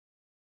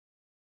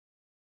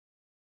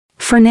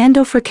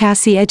Fernando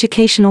Fracassi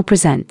Educational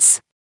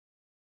presents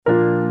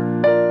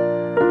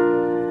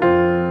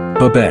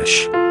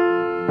Babesch.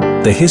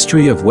 The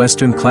History of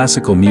Western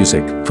Classical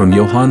Music from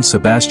Johann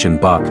Sebastian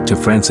Bach to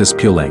Francis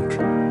Poulenc.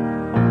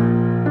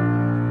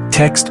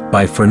 Text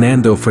by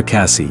Fernando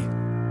Fracassi.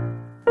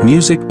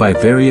 Music by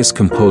various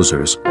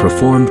composers,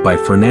 performed by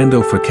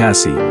Fernando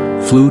Fracassi,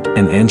 flute,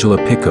 and Angela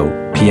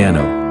Picco,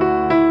 piano.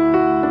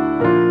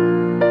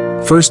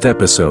 First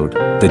episode,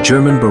 the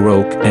German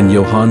Baroque and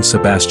Johann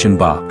Sebastian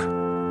Bach.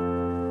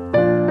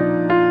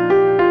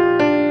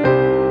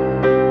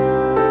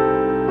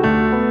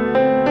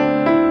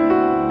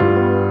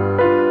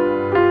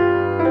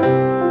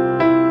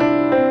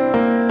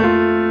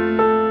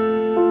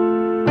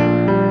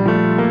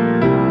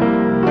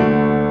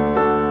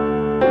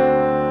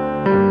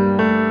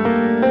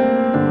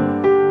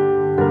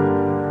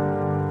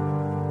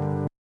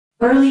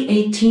 Early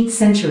 18th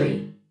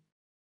century.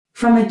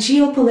 From a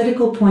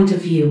geopolitical point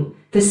of view,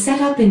 the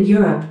setup in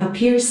Europe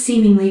appears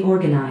seemingly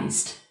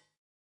organized.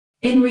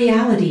 In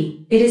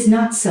reality, it is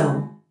not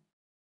so.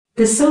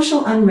 The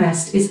social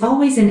unrest is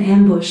always in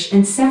ambush,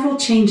 and several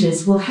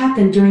changes will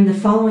happen during the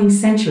following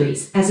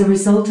centuries as a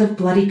result of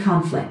bloody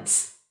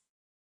conflicts.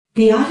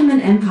 The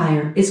Ottoman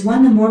Empire is the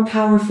more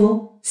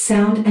powerful,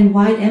 sound and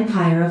wide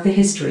empire of the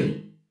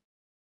history.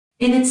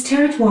 In its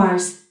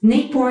territoires,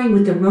 neighboring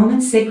with the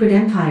Roman Sacred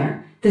Empire,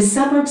 the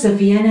suburbs of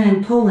Vienna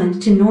and Poland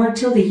to north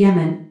till the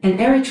Yemen, and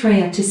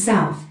Eritrea to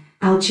south,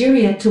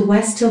 Algeria to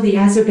west till the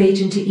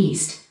Azerbaijan to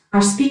east,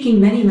 are speaking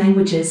many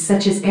languages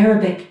such as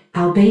Arabic,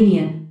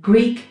 Albanian,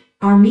 Greek,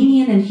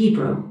 Armenian and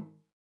Hebrew.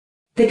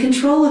 The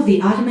control of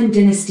the Ottoman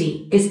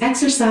dynasty is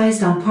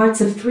exercised on parts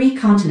of three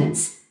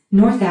continents: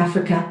 North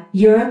Africa,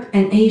 Europe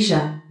and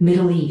Asia,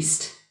 Middle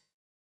East.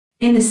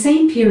 In the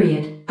same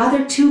period,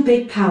 other two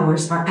big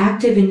powers are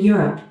active in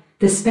Europe,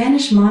 the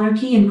Spanish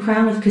monarchy and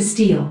Crown of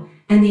Castile,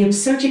 and the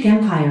Habsburgic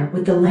Empire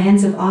with the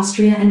lands of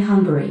Austria and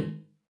Hungary.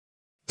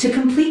 To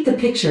complete the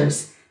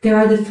pictures, there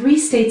are the three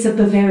states of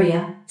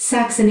Bavaria,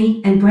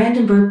 Saxony and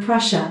Brandenburg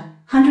Prussia,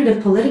 hundred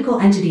of political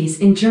entities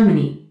in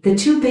Germany, the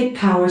two big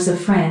powers of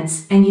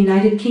France and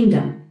United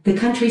Kingdom, the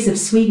countries of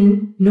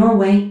Sweden,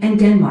 Norway and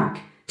Denmark,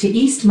 to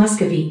East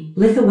Muscovy,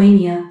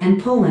 Lithuania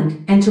and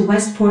Poland, and to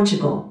West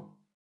Portugal.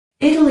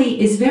 Italy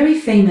is very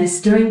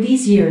famous during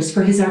these years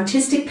for his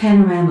artistic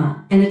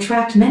panorama and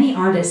attract many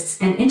artists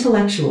and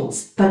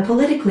intellectuals, but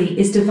politically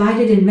is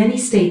divided in many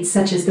states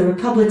such as the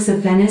republics of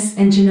Venice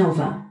and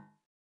Genova.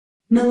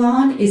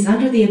 Milan is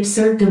under the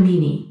Absurd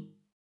Domini.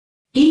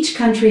 Each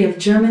country of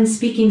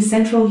German-speaking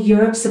Central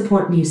Europe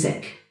support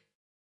music.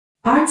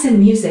 Arts and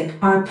music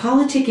are a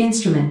politic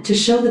instrument to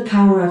show the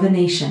power of a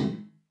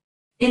nation.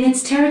 In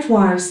its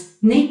territoires,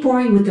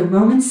 neighboring with the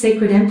Roman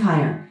Sacred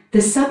Empire,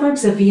 the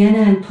suburbs of Vienna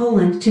and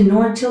Poland to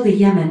north till the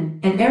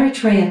Yemen, and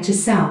Eritrea to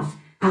south,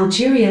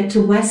 Algeria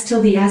to west till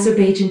the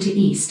Azerbaijan to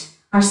east,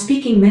 are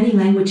speaking many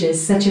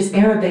languages such as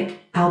Arabic,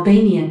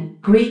 Albanian,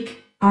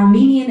 Greek,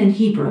 Armenian and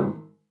Hebrew.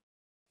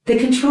 The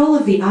control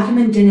of the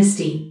Ottoman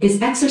dynasty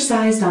is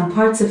exercised on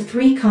parts of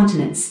three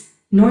continents: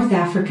 North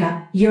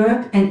Africa,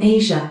 Europe and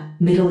Asia,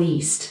 Middle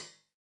East.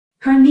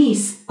 Her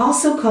niece,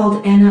 also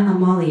called Anna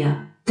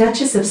Amalia,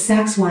 Duchess of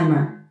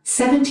Saxe-Weimar,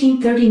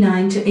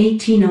 1739 to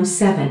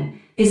 1807,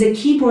 is a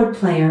keyboard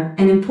player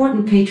and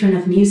important patron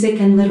of music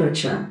and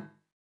literature.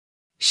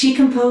 She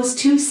composed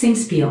two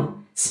Singspiel,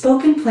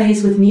 spoken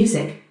plays with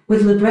music,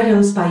 with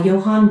librettos by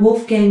Johann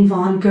Wolfgang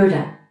von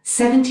Goethe,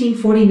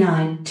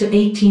 1749 to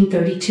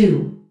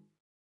 1832.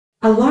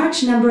 A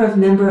large number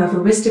of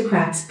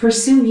aristocrats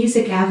pursue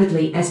music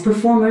avidly as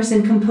performers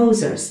and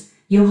composers: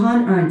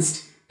 Johann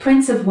Ernst,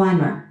 Prince of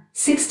Weimar,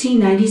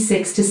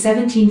 1696 to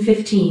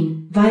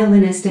 1715,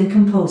 violinist and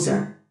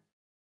composer.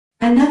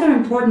 Another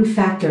important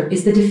factor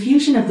is the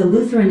diffusion of the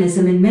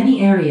Lutheranism in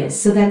many areas,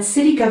 so that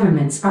city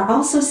governments are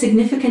also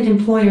significant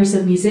employers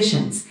of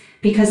musicians,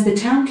 because the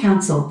town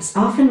council is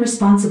often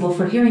responsible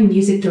for hearing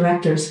music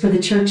directors for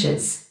the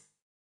churches.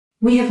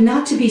 We have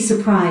not to be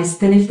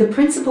surprised then if the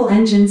principal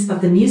engines of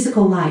the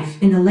musical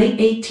life in the late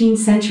 18th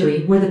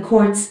century were the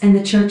courts and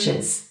the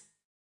churches.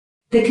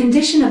 The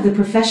condition of the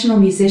professional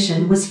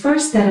musician was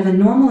first that of a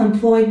normal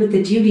employed with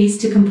the duties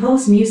to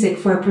compose music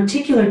for a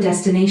particular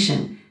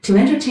destination, to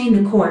entertain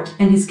the court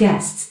and his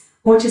guests,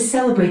 or to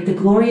celebrate the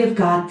glory of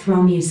God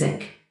through music.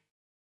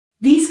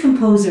 These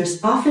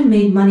composers often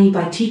made money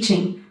by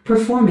teaching,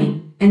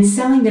 performing, and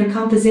selling their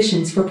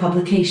compositions for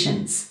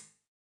publications.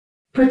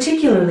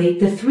 Particularly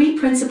the three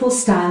principal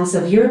styles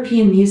of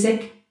European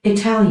music: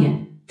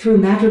 Italian, through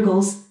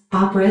madrigals,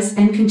 operas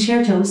and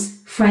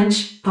concertos;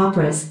 French,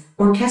 operas,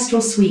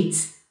 orchestral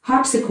suites,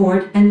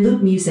 harpsichord and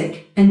lute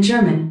music; and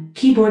German,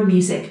 keyboard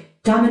music,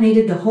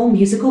 dominated the whole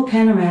musical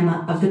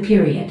panorama of the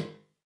period.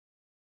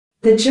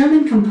 The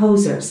German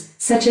composers,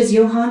 such as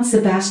Johann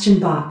Sebastian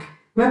Bach,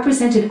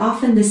 represented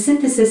often the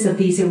synthesis of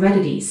these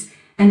heredities,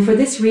 and for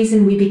this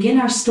reason we begin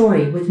our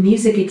story with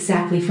music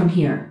exactly from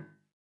here.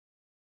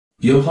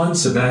 Johann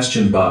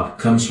Sebastian Bach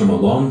comes from a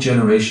long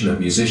generation of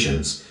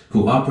musicians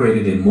who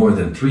operated in more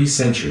than 3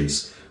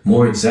 centuries,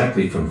 more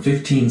exactly from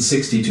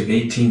 1560 to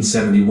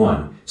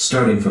 1871,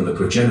 starting from the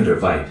progenitor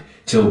Veit,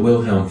 till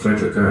Wilhelm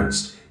Friedrich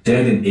Ernst,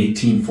 dead in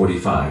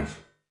 1845.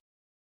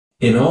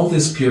 In all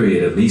this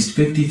period at least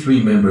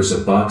 53 members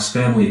of Bach's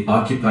family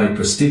occupied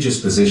prestigious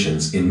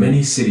positions in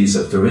many cities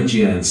of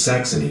Thuringia and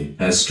Saxony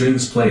as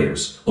strings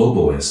players,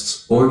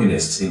 oboists,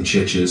 organists in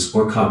churches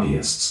or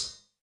copyists.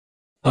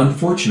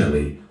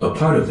 Unfortunately, a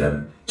part of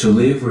them, to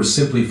live or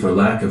simply for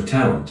lack of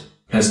talent,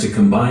 has to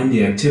combine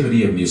the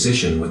activity of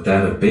musician with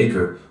that of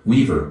baker,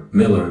 weaver,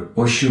 miller,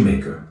 or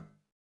shoemaker.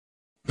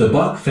 The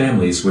Bach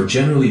families were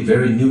generally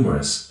very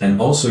numerous,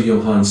 and also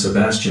Johann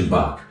Sebastian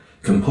Bach,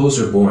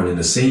 composer born in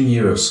the same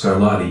year of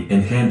Scarlatti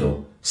and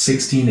Handel,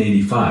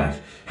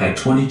 1685, had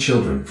 20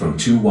 children from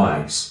 2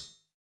 wives.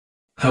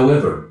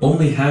 However,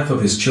 only half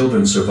of his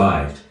children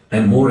survived,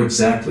 and more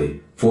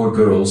exactly, 4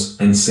 girls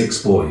and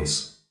 6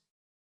 boys.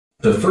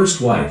 The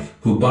first wife,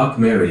 who Bach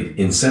married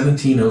in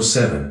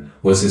 1707,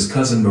 was his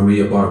cousin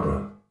Maria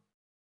Barbara.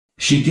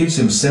 She gives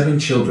him 7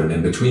 children,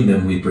 and between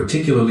them we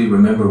particularly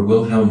remember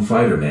Wilhelm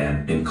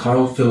Friedemann and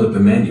Carl Philipp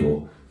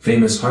Emanuel,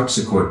 famous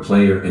harpsichord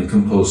player and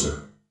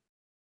composer.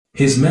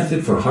 His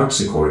method for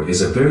harpsichord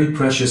is a very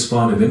precious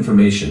font of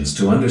informations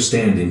to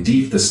understand in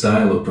depth the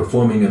style of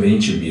performing of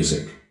ancient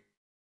music.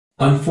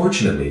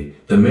 Unfortunately,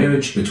 the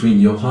marriage between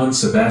Johann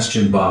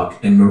Sebastian Bach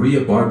and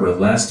Maria Barbara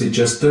lasted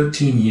just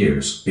 13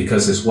 years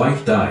because his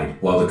wife died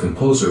while the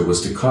composer was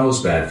to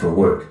Carlsbad for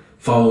work,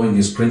 following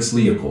his Prince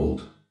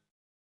Leopold.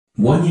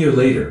 1 year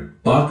later,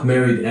 Bach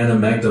married Anna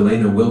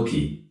Magdalena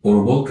Wilke,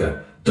 or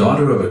Wolke,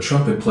 daughter of a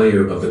trumpet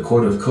player of the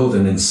court of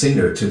Cothen and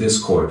singer to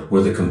this court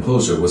where the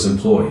composer was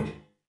employed.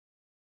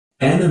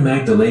 Anna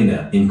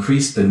Magdalena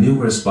increased the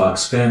numerous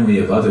Bach's family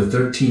of other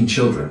 13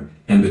 children,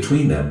 and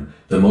between them,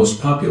 the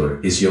most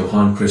popular is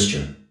Johann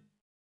Christian.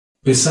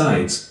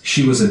 Besides,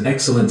 she was an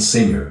excellent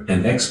singer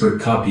and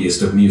expert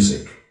copyist of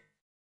music.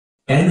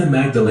 Anna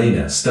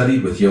Magdalena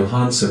studied with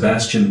Johann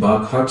Sebastian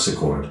Bach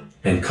harpsichord,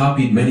 and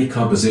copied many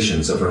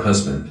compositions of her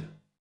husband.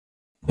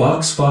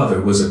 Bach's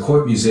father was a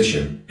court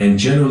musician, and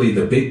generally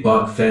the big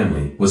Bach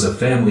family was a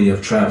family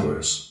of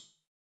travelers.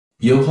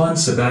 Johann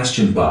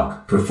Sebastian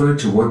Bach preferred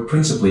to work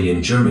principally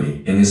in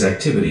Germany, and his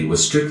activity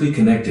was strictly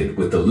connected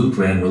with the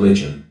Lutheran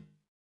religion.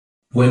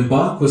 When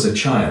Bach was a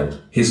child,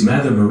 his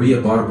mother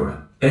Maria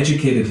Barbara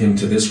educated him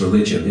to this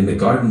religion in the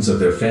gardens of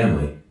their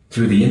family,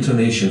 through the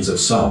intonations of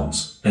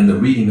psalms and the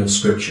reading of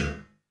scripture.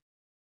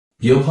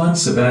 Johann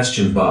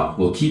Sebastian Bach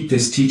will keep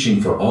this teaching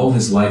for all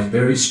his life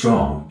very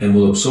strong, and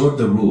will absorb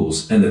the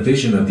rules and the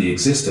vision of the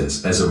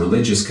existence as a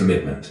religious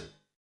commitment.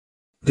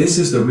 This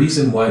is the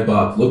reason why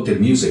Bach looked at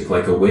music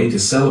like a way to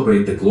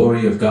celebrate the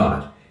glory of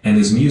God, and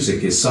his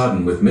music is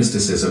sodden with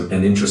mysticism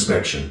and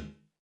introspection.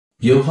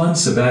 Johann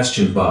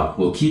Sebastian Bach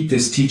will keep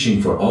this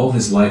teaching for all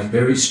his life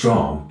very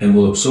strong, and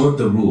will absorb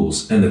the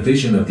rules and the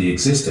vision of the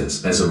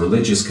existence as a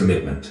religious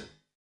commitment.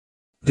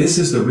 This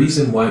is the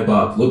reason why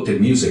Bach looked at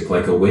music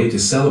like a way to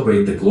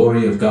celebrate the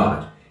glory of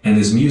God, and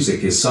his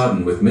music is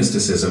sodden with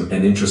mysticism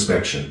and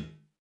introspection.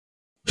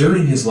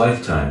 During his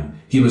lifetime,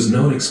 he was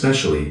known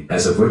especially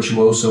as a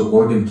virtuoso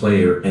organ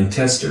player and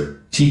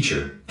tester,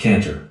 teacher,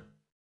 cantor.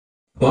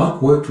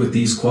 Bach worked with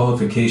these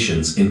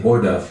qualifications in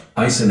Ohrdruf,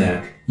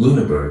 Eisenach,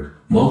 Lüneburg,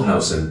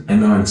 Mulhausen,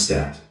 and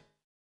Arnstadt.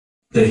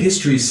 The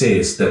history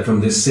says that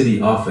from this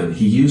city often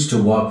he used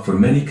to walk for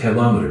many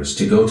kilometers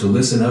to go to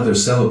listen other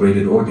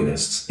celebrated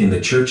organists in the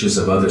churches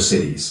of other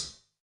cities.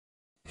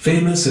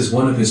 Famous is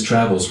one of his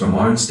travels from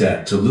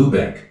Arnstadt to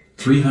Lübeck,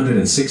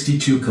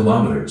 362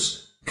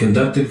 kilometers,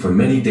 conducted for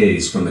many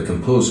days from the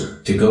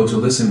composer to go to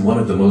listen one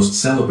of the most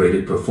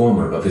celebrated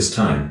performer of his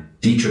time,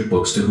 Dietrich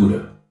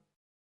Buxtehude.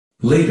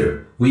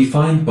 Later, we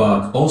find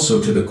Bach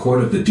also to the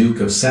court of the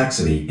Duke of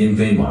Saxony in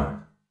Weimar.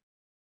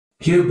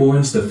 Here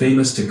borns the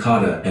famous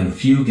Toccata and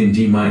Fugue in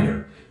D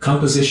minor,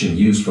 composition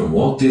used from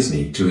Walt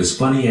Disney to his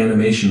funny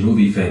animation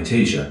movie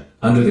Fantasia,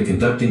 under the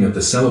conducting of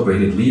the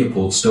celebrated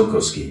Leopold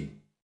Stokowski.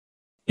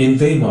 In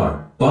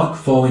Weimar, Bach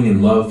falling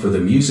in love for the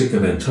music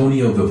of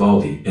Antonio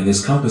Vivaldi, and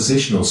his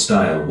compositional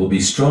style will be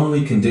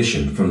strongly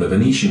conditioned from the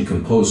Venetian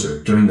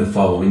composer during the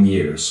following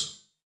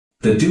years.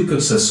 The Duke of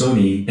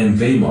Sassoni and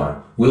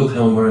Weimar,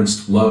 Wilhelm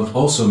Ernst, loved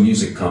also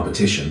music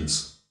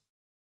competitions.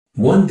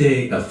 One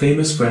day a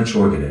famous French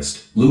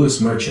organist, Louis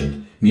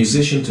Merchant,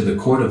 musician to the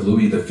court of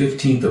Louis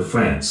XV of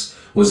France,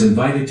 was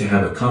invited to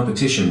have a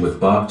competition with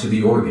Bach to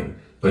the organ,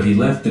 but he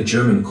left the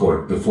German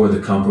court before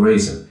the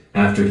comparaison,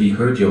 after he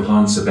heard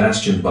Johann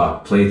Sebastian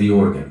Bach play the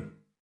organ.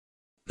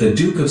 The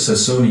Duke of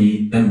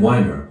Sassoni and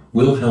Weimar,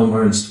 Wilhelm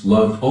Ernst,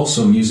 loved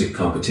also music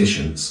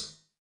competitions.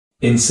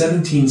 In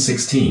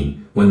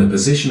 1716, when the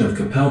position of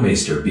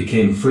Kapellmeister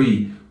became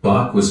free,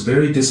 Bach was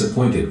very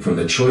disappointed from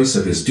the choice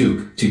of his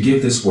duke to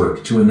give this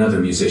work to another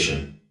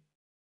musician.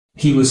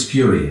 He was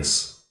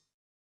furious.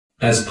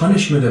 As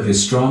punishment of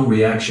his strong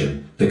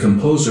reaction, the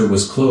composer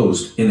was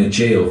closed in a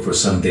jail for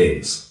some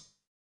days.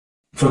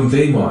 From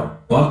Weimar,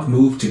 Bach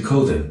moved to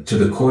Cothen to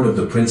the court of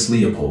the Prince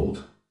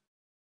Leopold.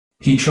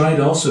 He tried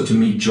also to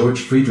meet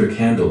George Friedrich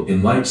Handel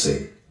in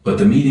Leipzig, but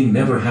the meeting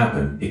never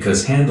happened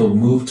because Handel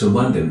moved to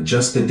London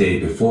just the day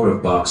before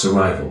of Bach's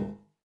arrival.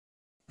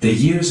 The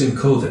years in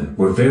Cöthen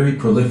were very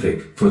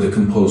prolific for the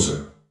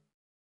composer.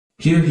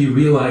 Here he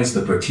realized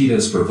the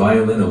partitas for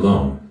violin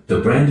alone, the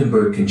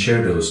Brandenburg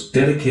concertos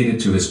dedicated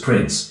to his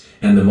prince,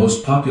 and the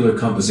most popular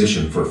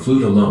composition for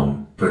flute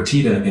alone,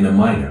 Partita in A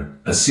minor,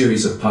 a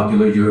series of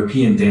popular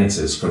European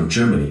dances from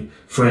Germany,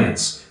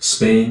 France,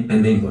 Spain,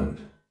 and England.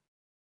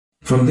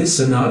 From this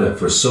sonata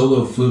for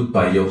solo flute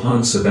by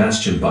Johann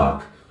Sebastian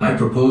Bach, I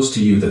propose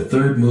to you the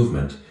third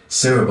movement,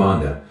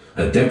 Sarabanda,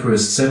 a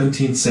decorous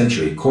 17th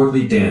century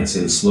courtly dance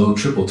in slow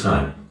triple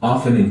time,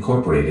 often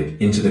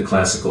incorporated into the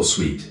classical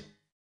suite.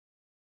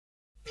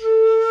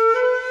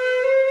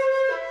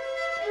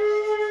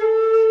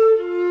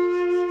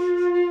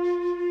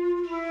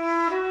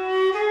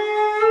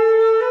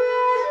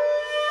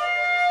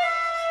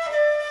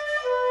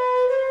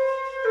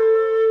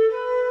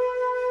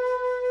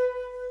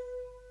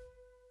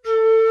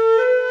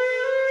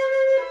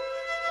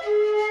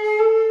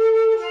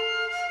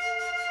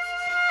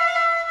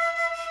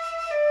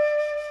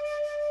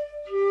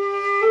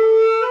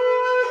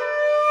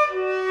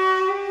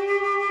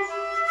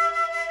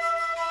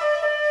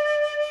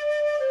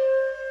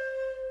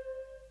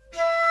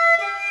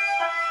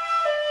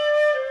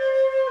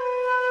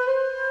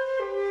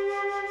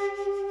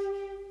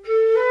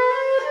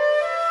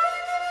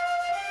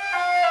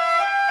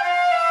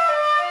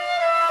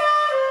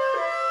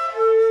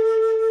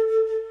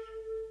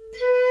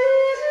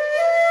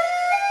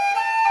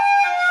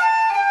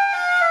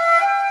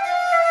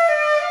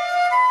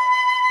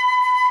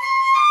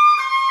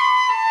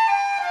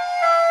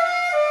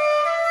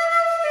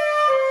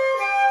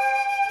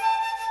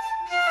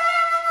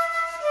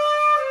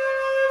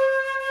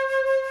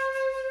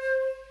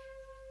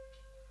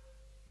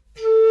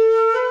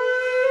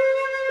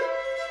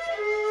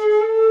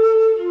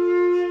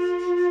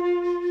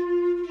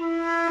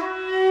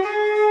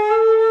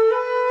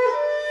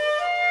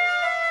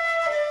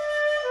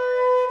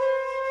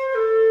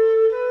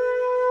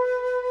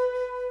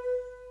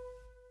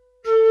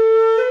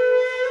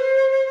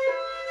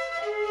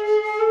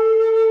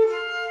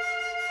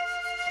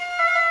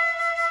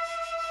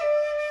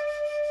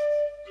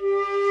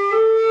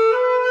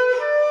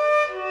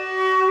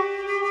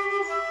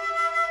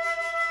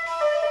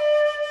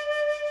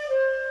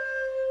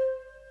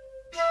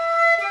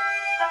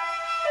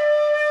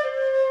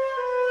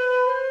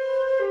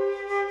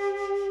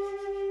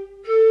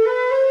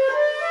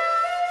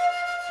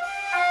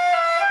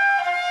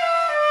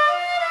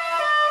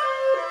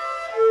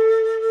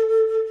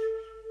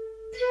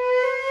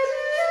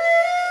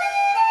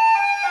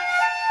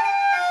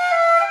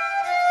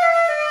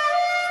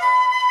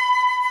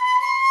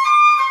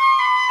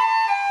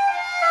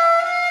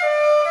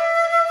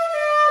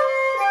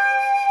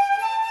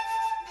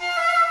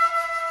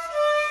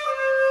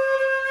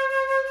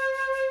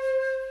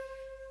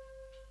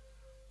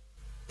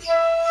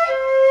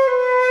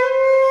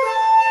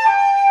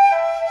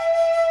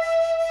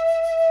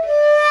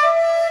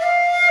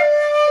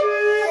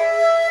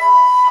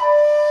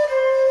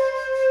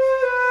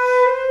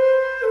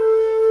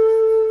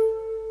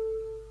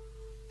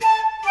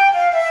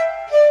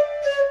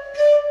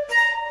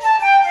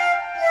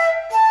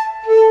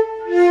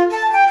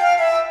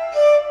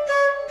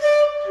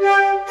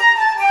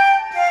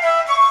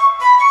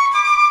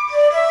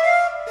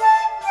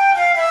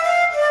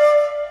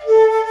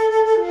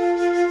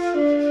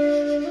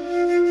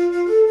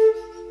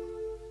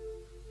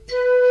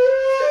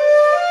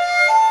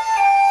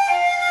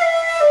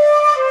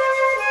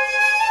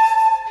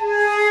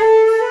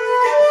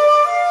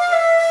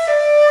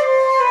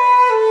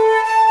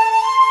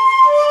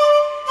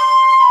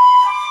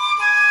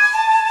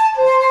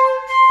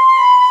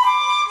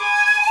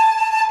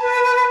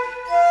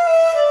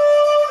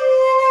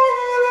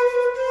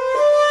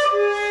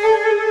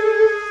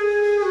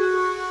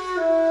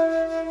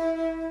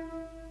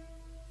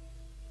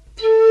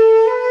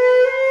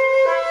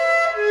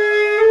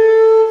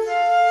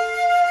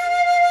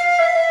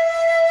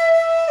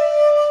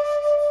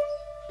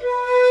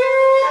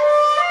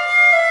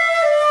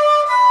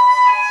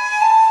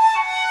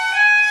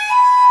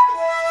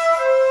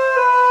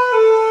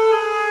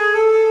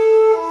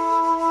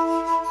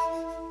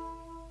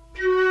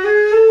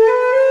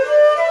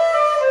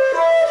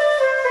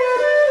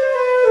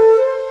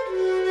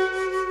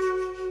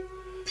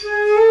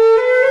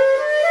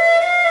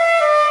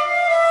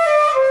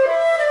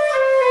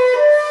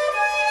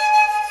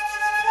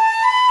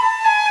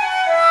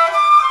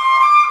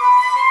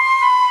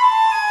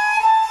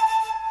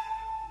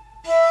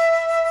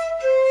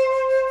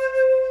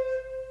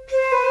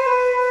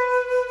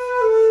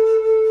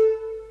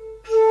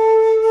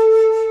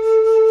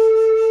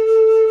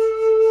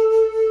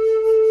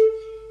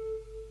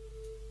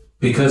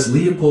 Because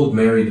Leopold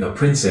married a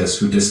princess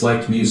who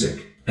disliked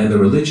music, and the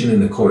religion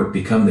in the court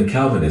became the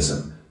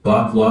Calvinism,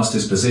 Bach lost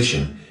his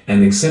position,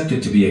 and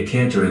accepted to be a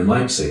cantor in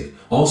Leipzig,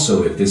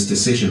 also if this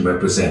decision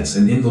represents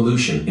an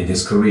involution in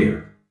his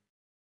career.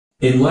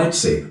 In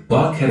Leipzig,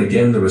 Bach had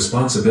again the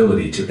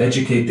responsibility to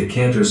educate the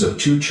cantors of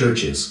two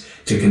churches,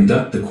 to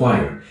conduct the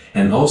choir,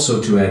 and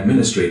also to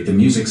administrate the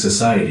music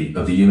society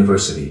of the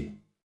university.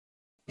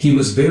 He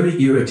was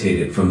very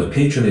irritated from the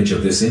patronage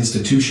of this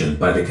institution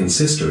by the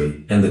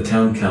consistory and the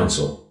town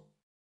council.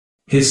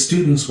 His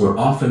students were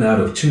often out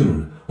of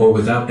tune, or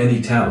without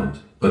any talent,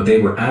 but they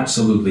were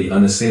absolutely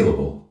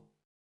unassailable.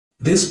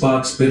 This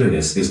Bach's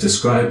bitterness is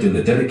described in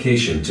the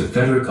dedication to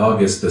Frederick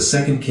August, the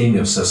second king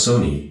of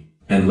Saxony,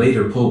 and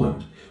later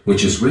Poland,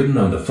 which is written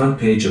on the front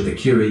page of the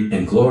Kyrie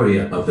and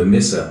Gloria of the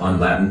Missa on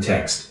Latin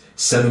text,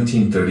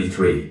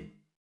 1733.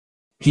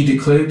 He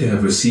declared to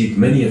have received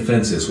many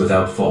offenses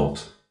without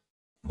fault.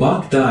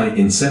 Bach died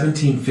in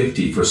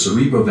 1750 for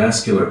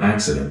cerebrovascular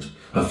accident,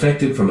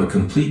 affected from a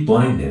complete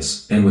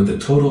blindness and with the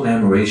total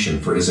admiration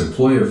for his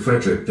employer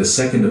Frederick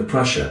II of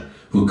Prussia,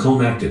 who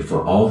co-acted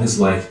for all his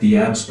life the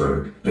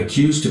Habsburg,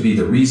 accused to be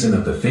the reason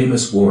of the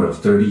famous War of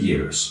 30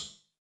 Years.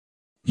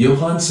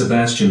 Johann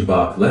Sebastian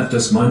Bach left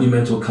us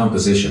monumental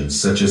compositions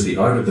such as the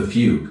Art of the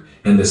Fugue,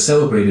 and the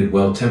celebrated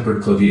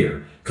Well-Tempered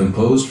Clavier,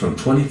 composed from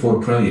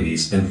 24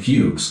 preludes and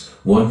fugues,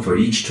 one for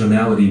each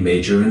tonality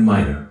major and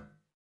minor.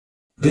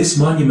 This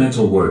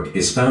monumental work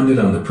is founded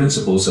on the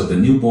principles of the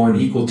newborn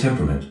equal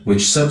temperament,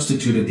 which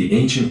substituted the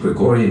ancient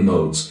Gregorian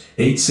modes,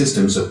 8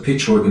 systems of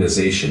pitch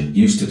organization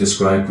used to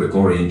describe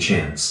Gregorian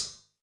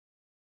chants.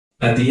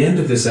 At the end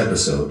of this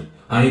episode,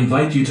 I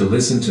invite you to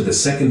listen to the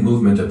second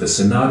movement of the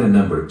Sonata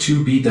No.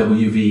 2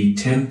 BWV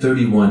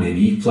 1031 in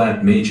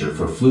E-flat major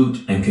for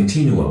flute and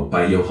continuo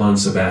by Johann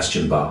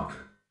Sebastian Bach.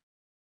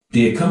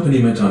 The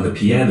accompaniment on the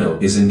piano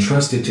is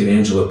entrusted to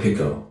Angela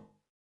Picco.